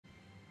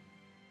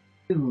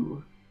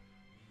Ooh.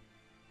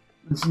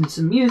 Listen to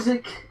some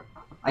music.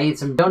 I ate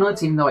some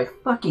donuts, even though I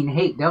fucking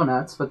hate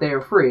donuts, but they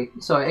are free,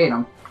 so I ate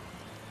them.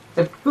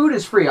 If food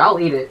is free, I'll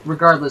eat it,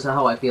 regardless of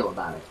how I feel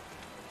about it.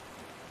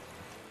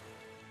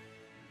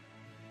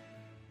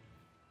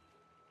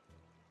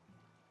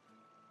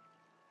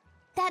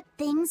 That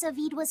thing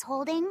Zavid was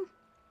holding?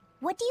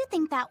 What do you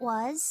think that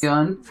was?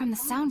 Gun. From the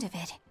sound of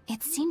it,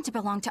 it seemed to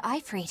belong to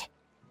Ifrid.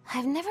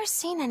 I've never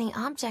seen any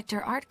object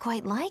or art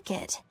quite like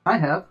it. I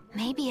have.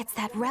 Maybe it's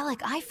that relic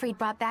Ifrid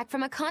brought back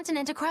from a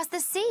continent across the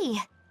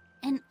sea.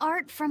 An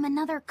art from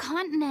another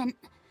continent.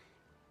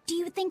 Do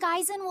you think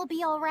Aizen will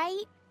be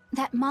alright?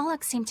 That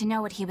Moloch seemed to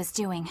know what he was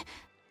doing.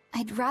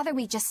 I'd rather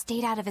we just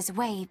stayed out of his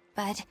way,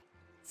 but...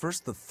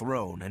 First the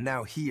throne, and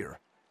now here.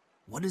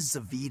 What is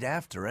Zavid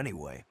after,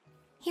 anyway?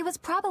 He was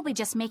probably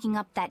just making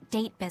up that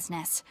date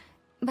business.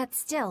 But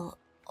still,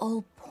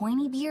 old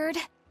Pointybeard?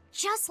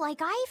 Just like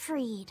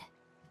Ifrid.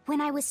 When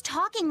I was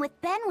talking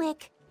with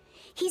Benwick,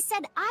 he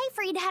said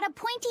Ifrid had a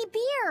pointy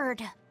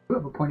beard. You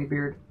have a pointy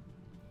beard.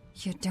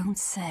 You don't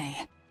say.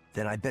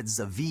 Then I bet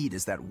Zavid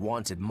is that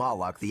wanted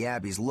Moloch the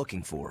Abbey's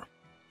looking for.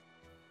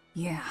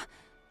 Yeah,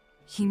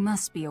 he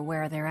must be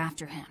aware they're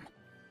after him.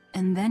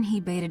 And then he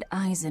baited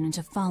Aizen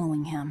into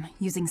following him,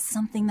 using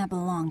something that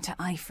belonged to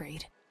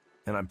Ifrid.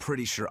 And I'm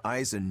pretty sure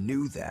Aizen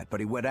knew that, but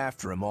he went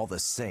after him all the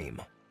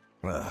same.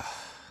 Ugh,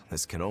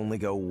 this can only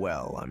go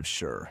well, I'm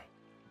sure.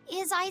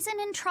 Is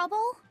Aizen in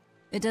trouble?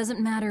 It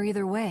doesn't matter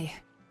either way,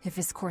 if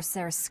his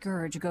Corsair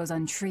scourge goes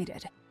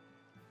untreated.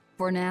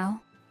 For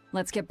now,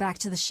 let's get back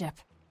to the ship.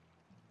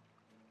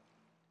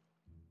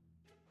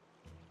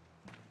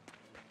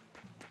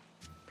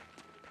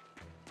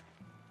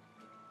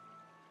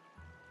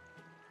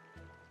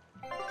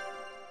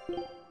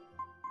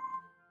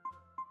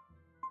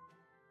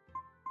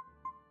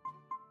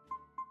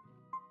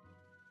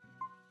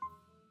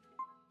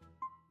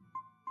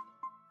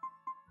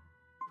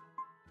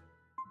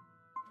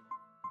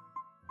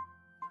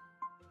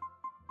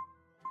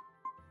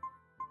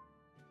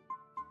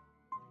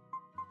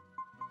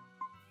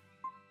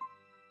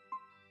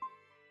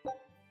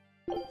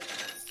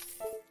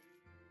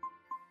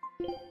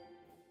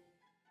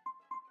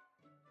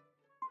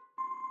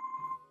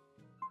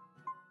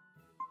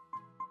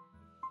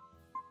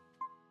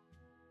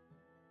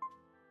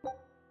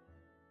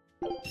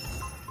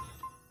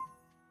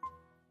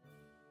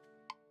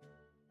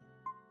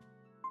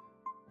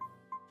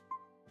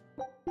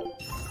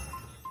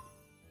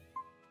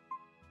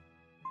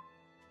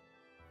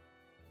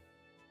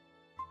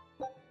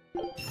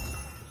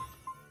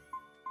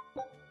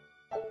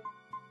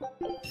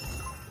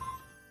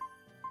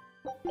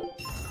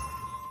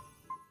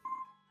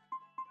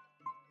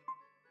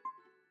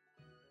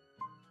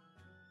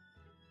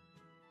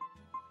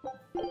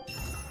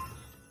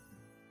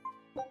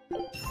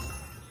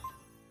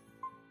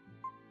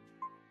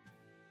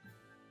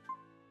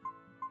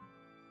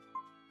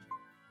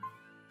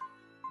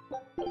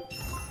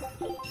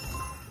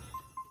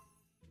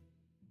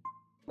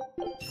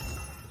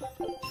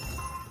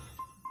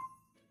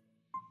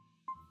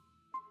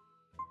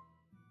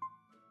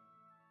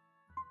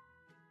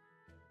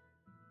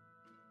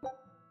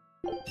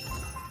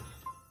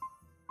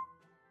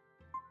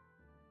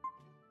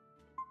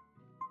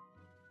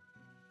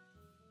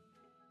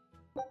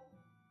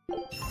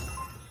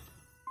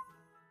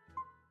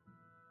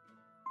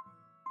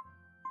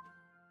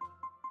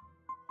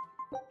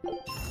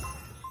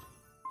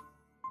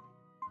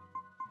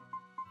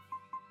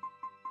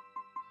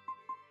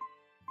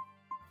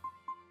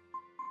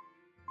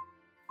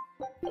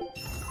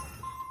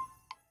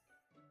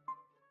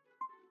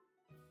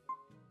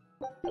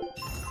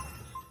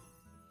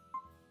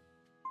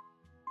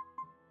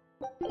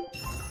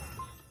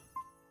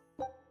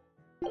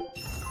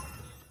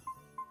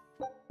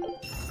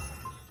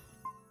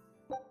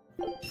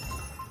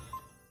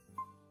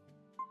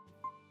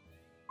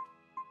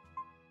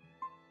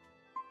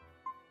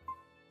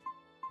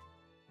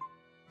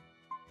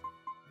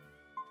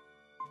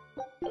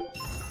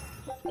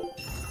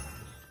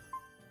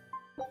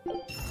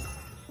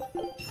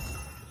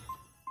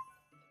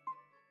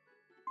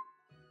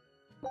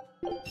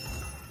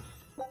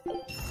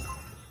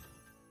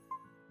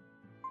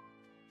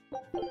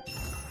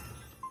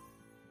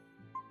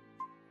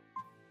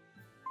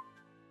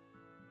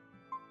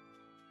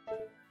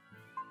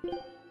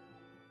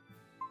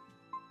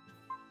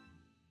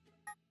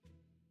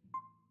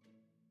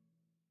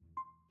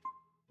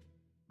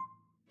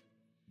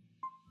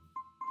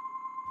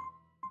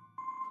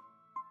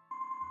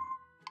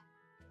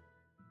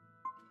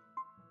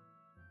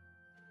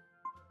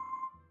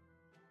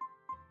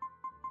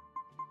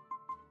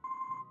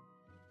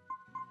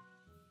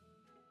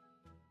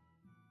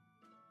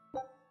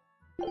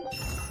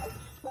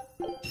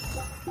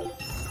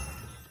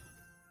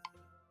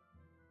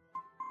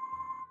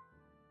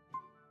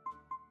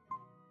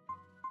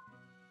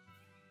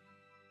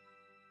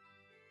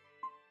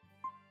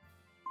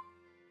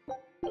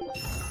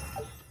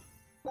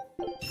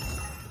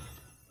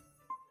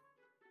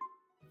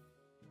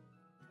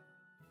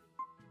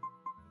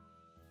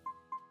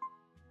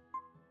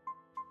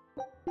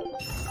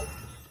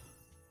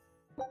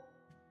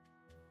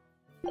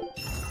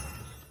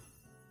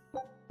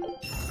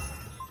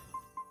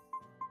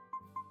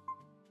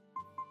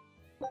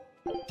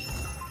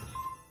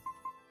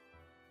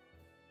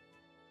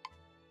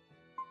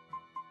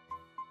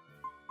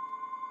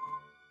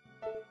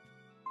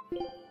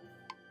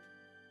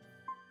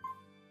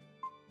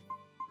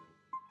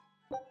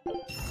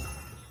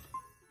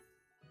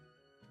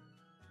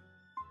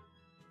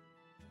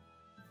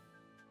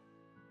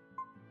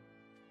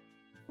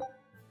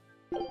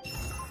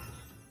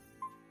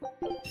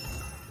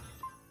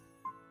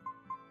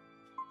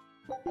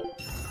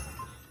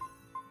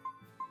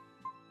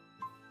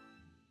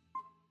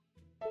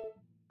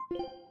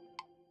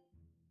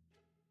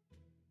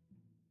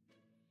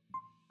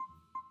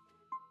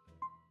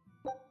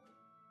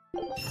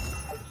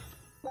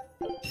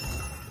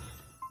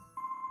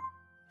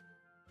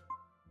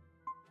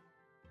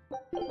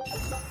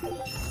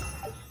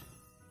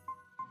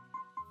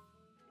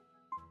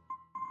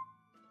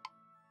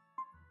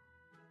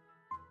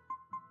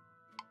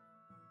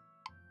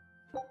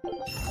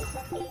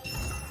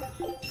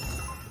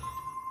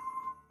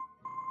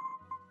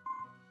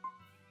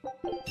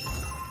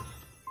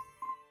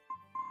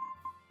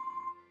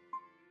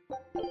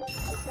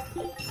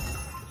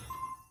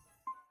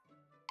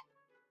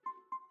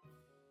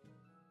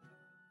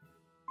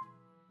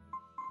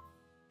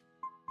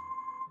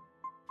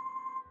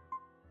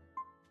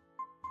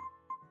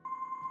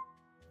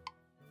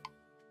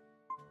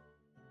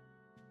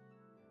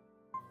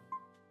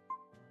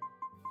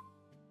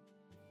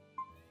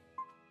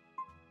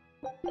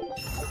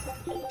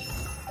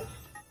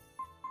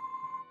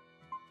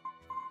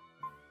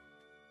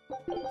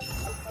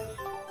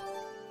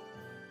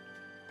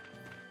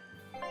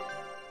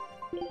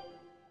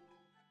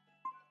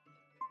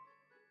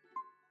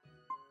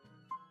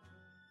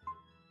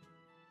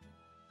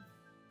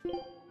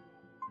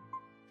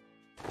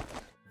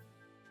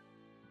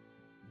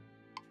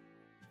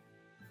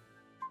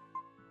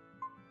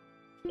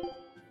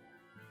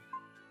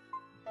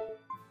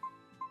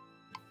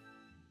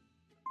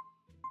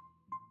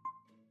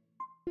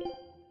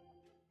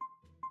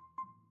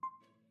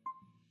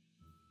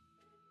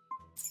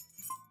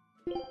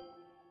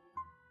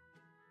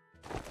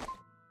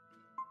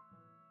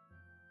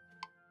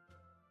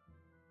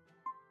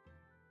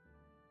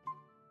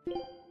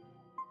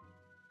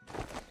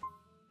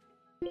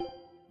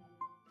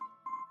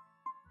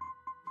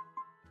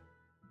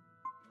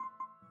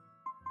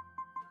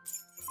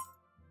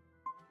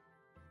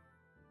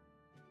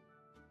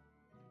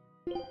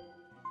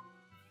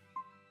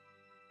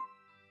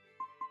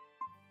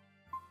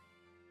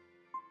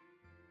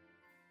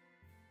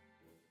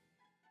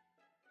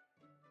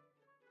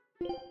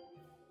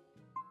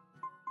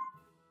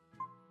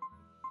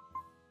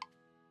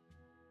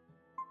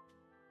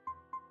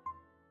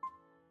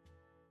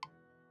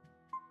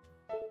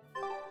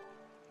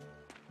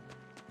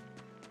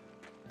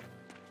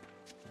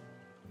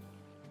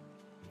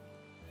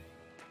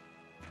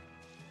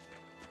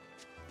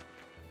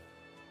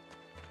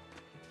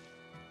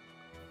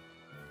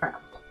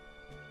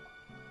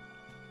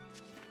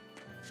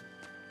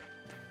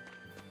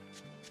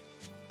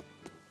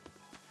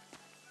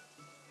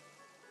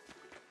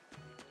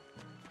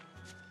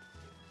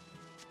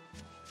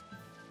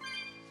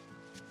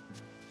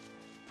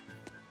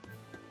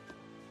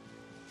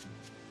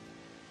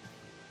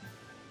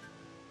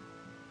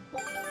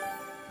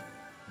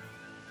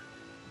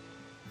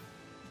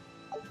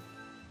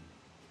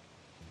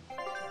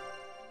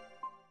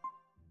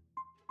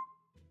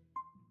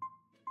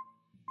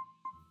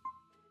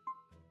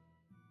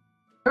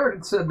 I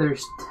already said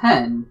there's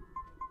 10,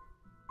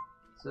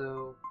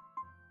 so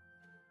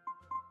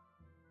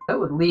that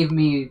would leave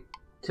me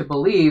to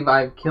believe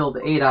I've killed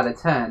 8 out of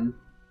 10.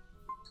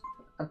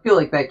 I feel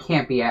like that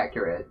can't be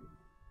accurate.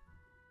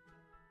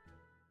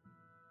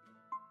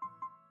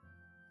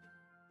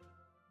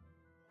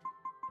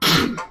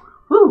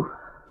 Whew.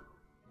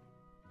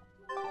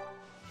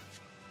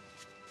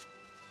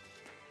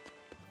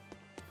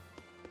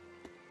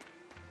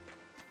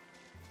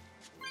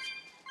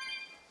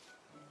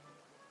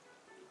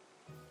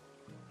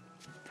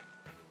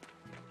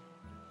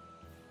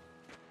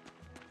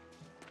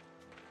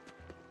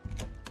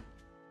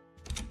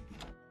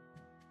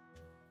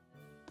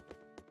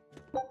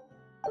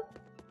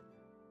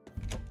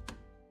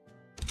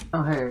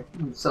 Oh hey, I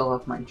can sell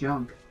off my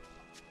junk.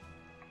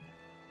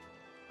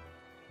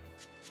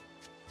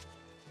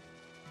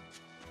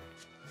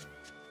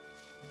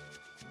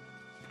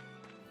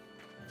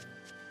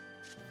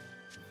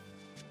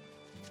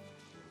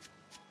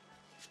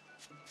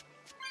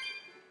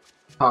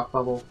 Talk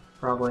bubble,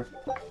 probably.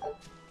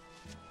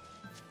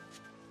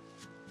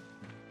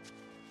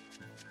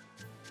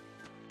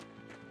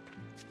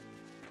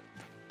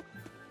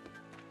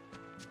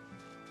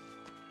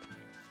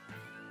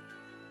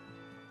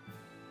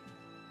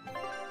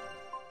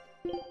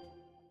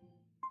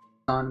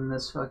 On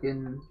this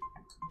fucking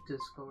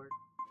Discord.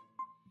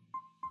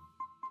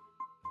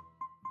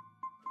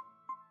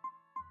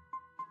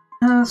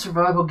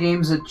 Survival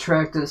games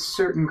attract a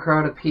certain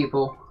crowd of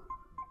people.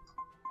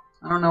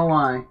 I don't know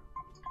why.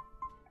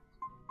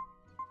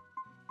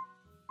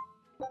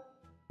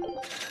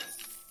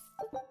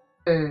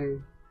 Hey.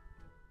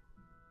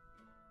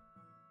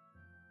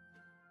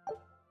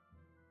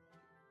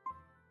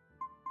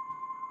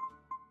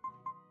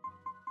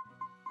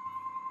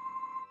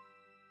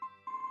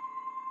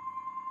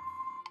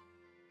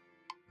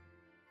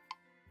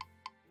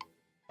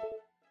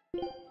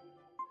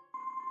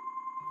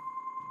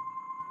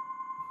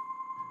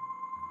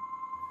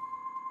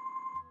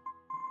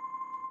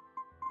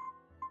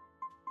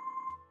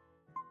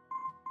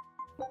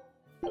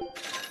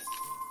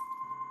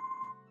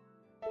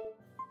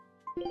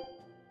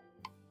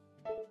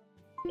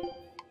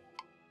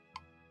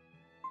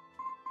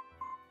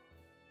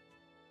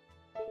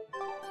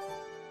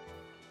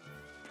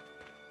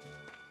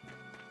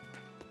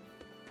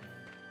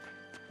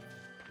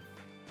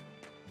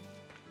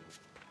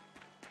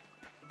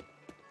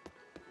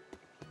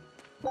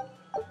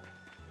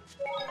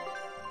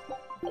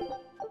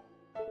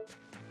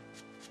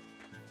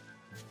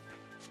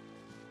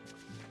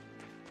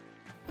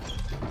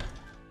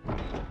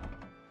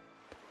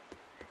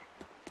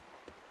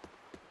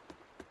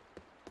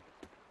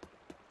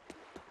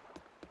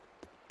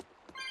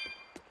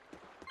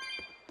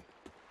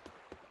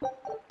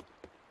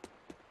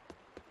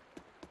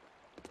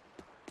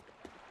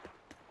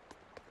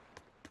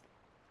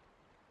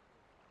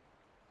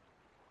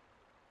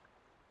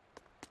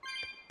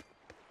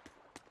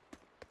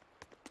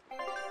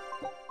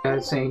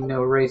 Guy's saying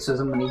no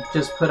racism, and he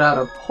just put out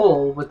a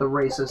poll with a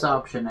racist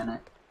option in it.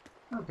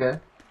 Okay.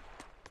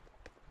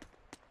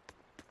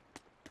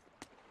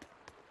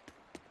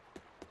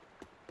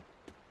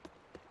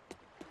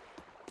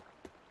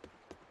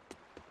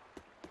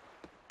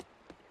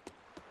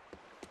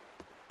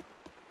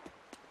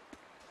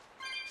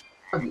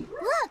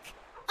 Look!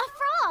 A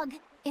frog!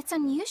 It's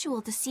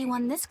unusual to see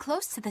one this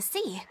close to the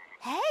sea.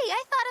 Hey,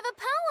 I thought of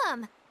a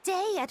poem!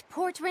 Day at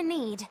Port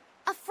Renede.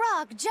 A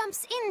frog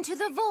jumps into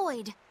the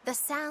void. The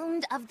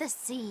sound of the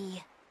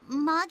sea.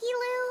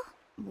 Mogiloo?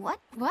 What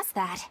was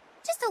that?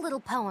 Just a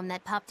little poem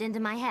that popped into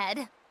my head.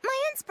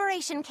 My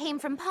inspiration came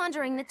from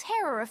pondering the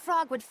terror a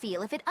frog would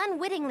feel if it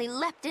unwittingly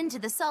leapt into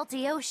the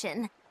salty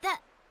ocean.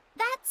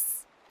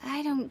 That's...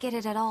 I don't get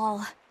it at all.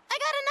 I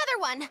got another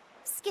one!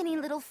 Skinny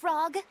little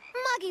frog,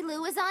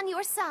 Mogiloo is on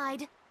your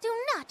side. Do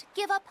not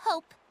give up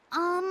hope.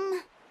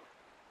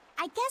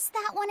 I guess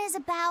that one is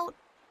about...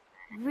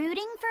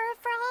 rooting for a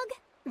frog?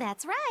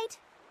 That's right.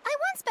 I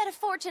once bet a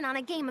fortune on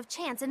a game of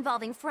chance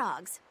involving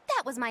frogs.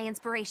 That was my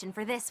inspiration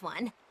for this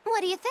one.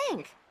 What do you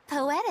think?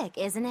 Poetic,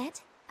 isn't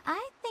it?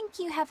 I think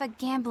you have a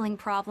gambling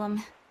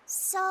problem.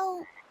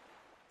 So,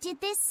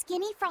 did this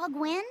skinny frog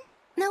win?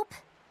 Nope.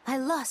 I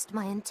lost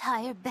my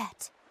entire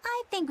bet.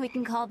 I think we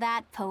can call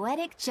that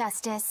poetic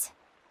justice.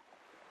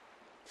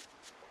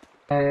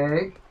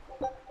 Hey.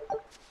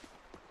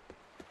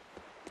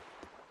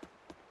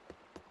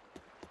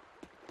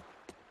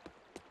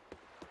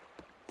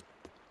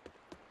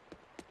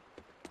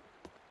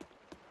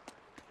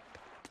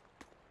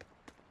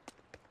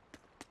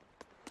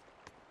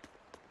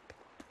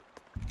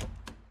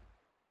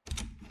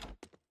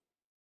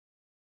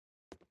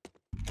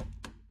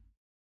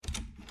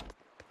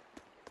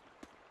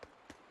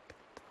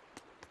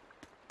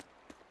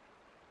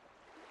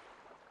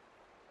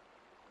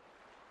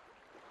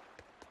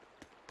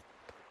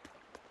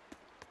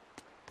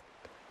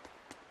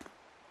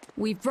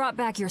 We've brought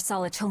back your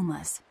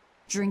solitomas.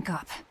 Drink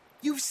up.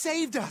 You've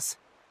saved us!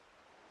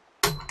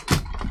 There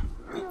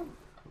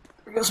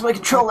goes my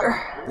controller.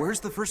 Where's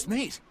the first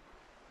mate?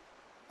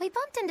 We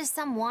bumped into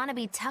some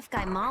wannabe tough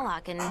guy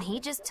Moloch, and he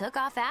just took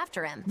off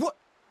after him. What?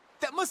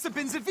 That must have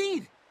been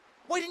Zavid!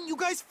 Why didn't you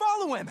guys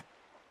follow him?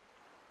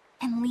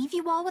 And leave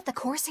you all with the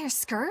Corsair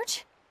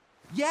Scourge?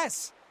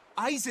 Yes!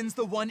 Eisen's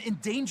the one in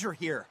danger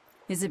here.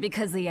 Is it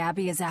because the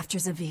Abbey is after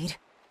Zavid?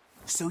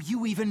 So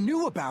you even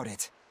knew about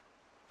it?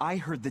 I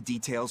heard the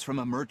details from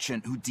a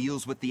merchant who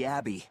deals with the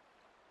Abbey.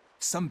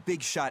 Some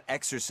big-shot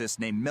exorcist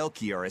named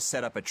Melchior has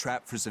set up a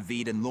trap for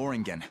Zavid and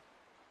Loringen.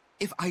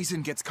 If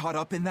Eisen gets caught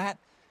up in that,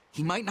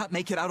 he might not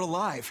make it out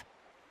alive.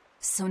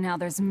 So now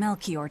there's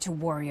Melchior to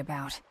worry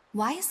about.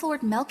 Why is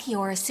Lord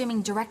Melchior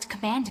assuming direct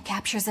command to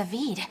capture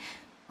Zavid?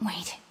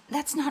 Wait,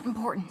 that's not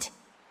important.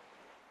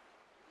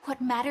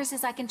 What matters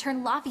is I can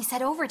turn Laufey's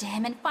head over to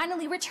him and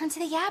finally return to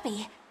the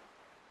Abbey.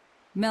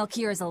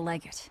 Melchior's a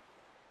legate.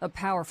 A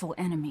powerful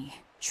enemy,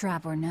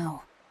 trap or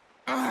no.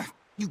 Ugh,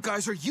 you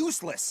guys are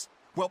useless!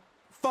 Well,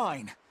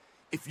 fine.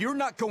 If you're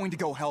not going to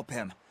go help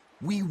him,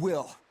 we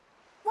will.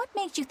 What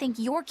makes you think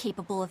you're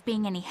capable of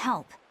being any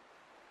help?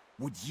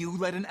 Would you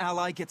let an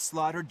ally get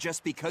slaughtered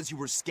just because you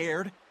were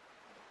scared?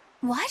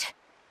 What?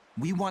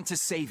 We want to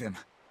save him.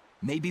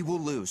 Maybe we'll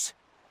lose.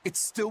 It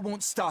still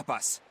won't stop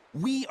us.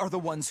 We are the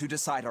ones who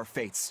decide our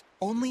fates.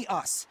 Only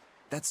us.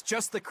 That's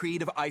just the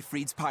creed of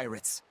Eifried's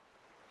pirates.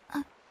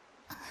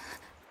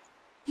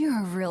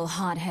 You're a real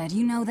hothead,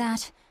 you know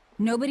that?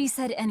 Nobody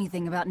said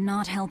anything about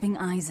not helping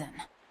Eisen.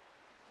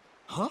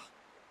 Huh?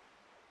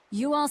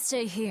 You all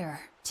stay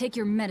here, take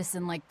your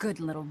medicine like good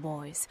little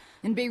boys,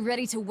 and be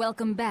ready to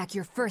welcome back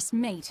your first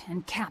mate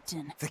and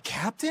captain. The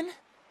captain?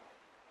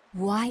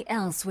 Why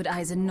else would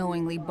Eisen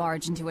knowingly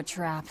barge into a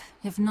trap,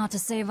 if not to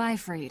save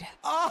Eifried?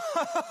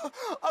 Ah,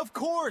 of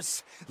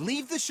course!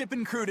 Leave the ship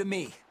and crew to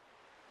me.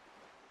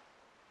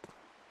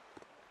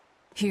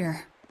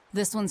 Here,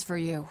 this one's for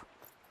you.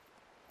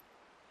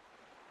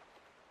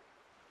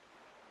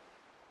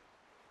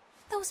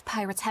 Those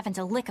pirates haven't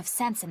a lick of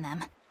sense in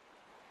them.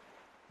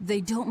 They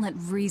don't let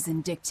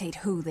reason dictate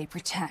who they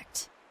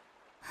protect.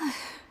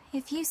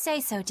 If you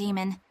say so,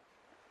 Demon.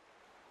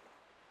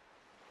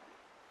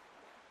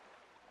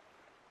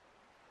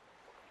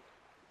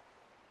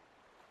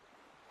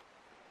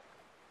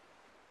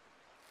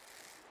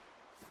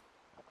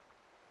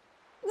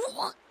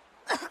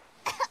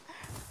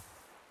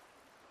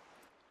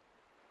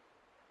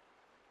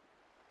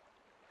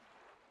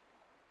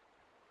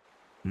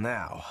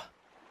 Now,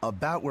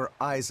 about where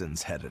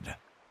Eisen's headed.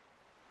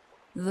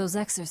 Those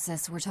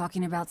exorcists were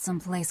talking about some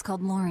place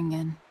called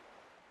Loringen.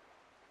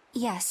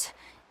 Yes,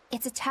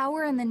 it's a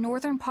tower in the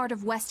northern part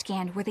of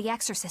Westgand where the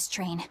exorcists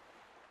train.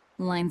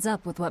 Lines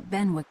up with what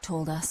Benwick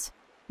told us.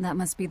 That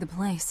must be the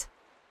place.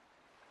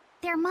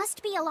 There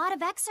must be a lot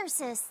of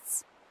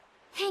exorcists.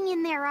 Hang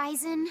in there,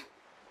 Eisen.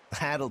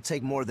 That'll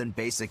take more than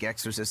basic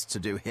exorcists to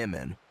do him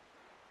in.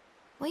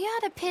 We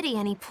ought to pity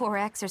any poor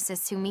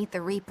exorcists who meet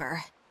the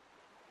Reaper.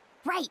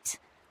 Right.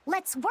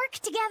 Let's work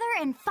together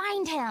and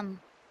find him.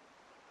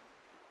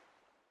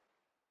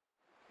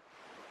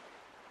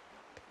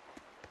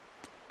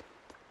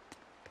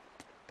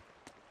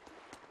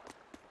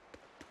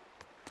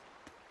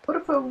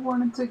 What if I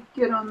wanted to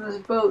get on this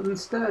boat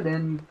instead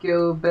and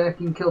go back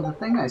and kill the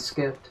thing I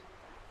skipped?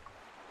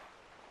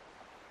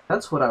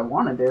 That's what I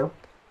want to do.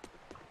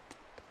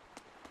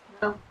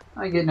 No,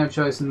 I get no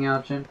choice in the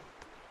option.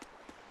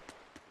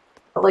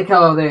 I like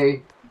how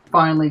they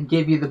finally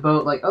give you the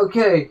boat, like,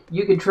 okay,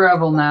 you can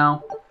travel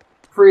now.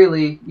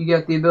 Freely, you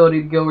got the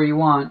ability to go where you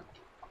want.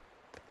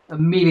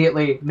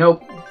 Immediately,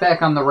 nope,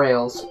 back on the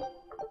rails.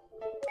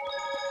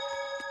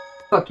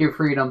 Fuck your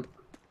freedom.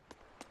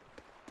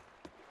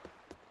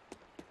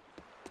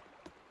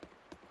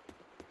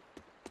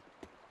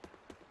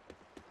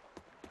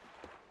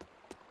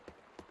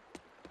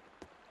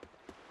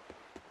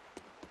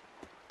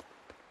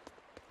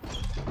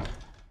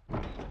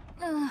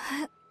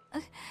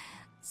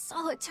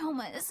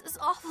 Solitoma is as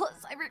awful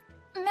as I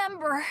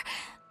remember.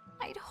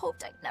 I'd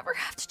hoped I'd never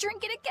have to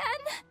drink it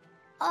again.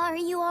 Are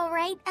you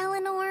alright,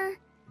 Eleanor?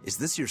 Is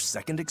this your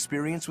second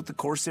experience with the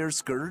Corsair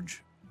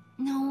Scourge?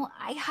 No,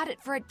 I had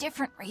it for a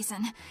different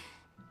reason.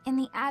 In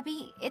the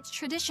Abbey, it's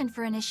tradition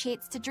for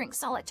initiates to drink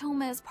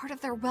Solitoma as part of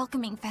their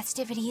welcoming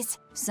festivities.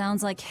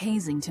 Sounds like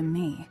hazing to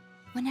me.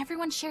 When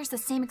everyone shares the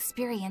same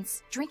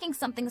experience, drinking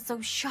something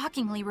so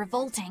shockingly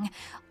revolting,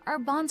 our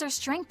bonds are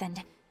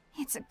strengthened.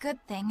 It's a good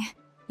thing.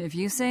 If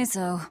you say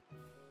so.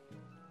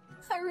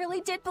 I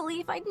really did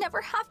believe I'd never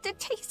have to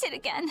taste it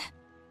again.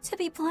 To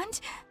be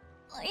blunt,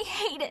 I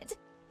hate it.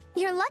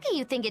 You're lucky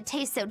you think it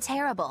tastes so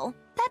terrible.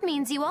 That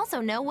means you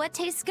also know what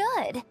tastes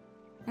good.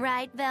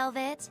 Right,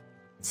 Velvet?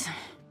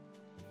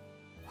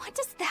 What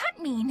does that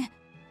mean?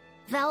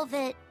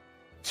 Velvet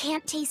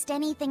can't taste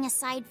anything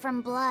aside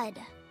from blood.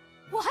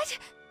 What?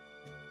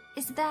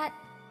 Is that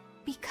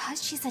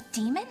because she's a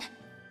demon?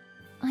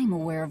 I'm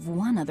aware of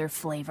one other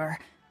flavor.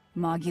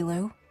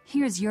 Mogulu,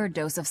 here's your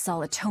dose of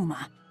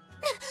Solitoma.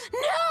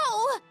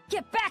 No!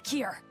 Get back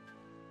here!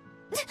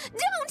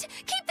 Don't!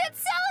 Keep that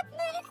salad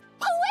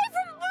away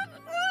from...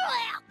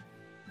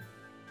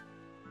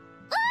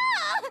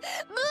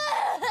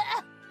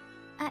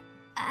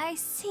 I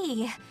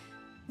see.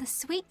 The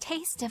sweet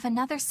taste of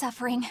another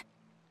suffering.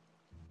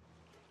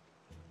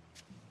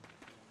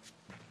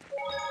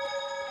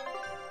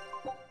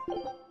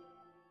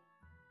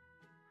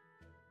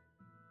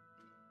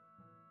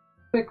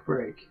 Quick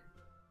break.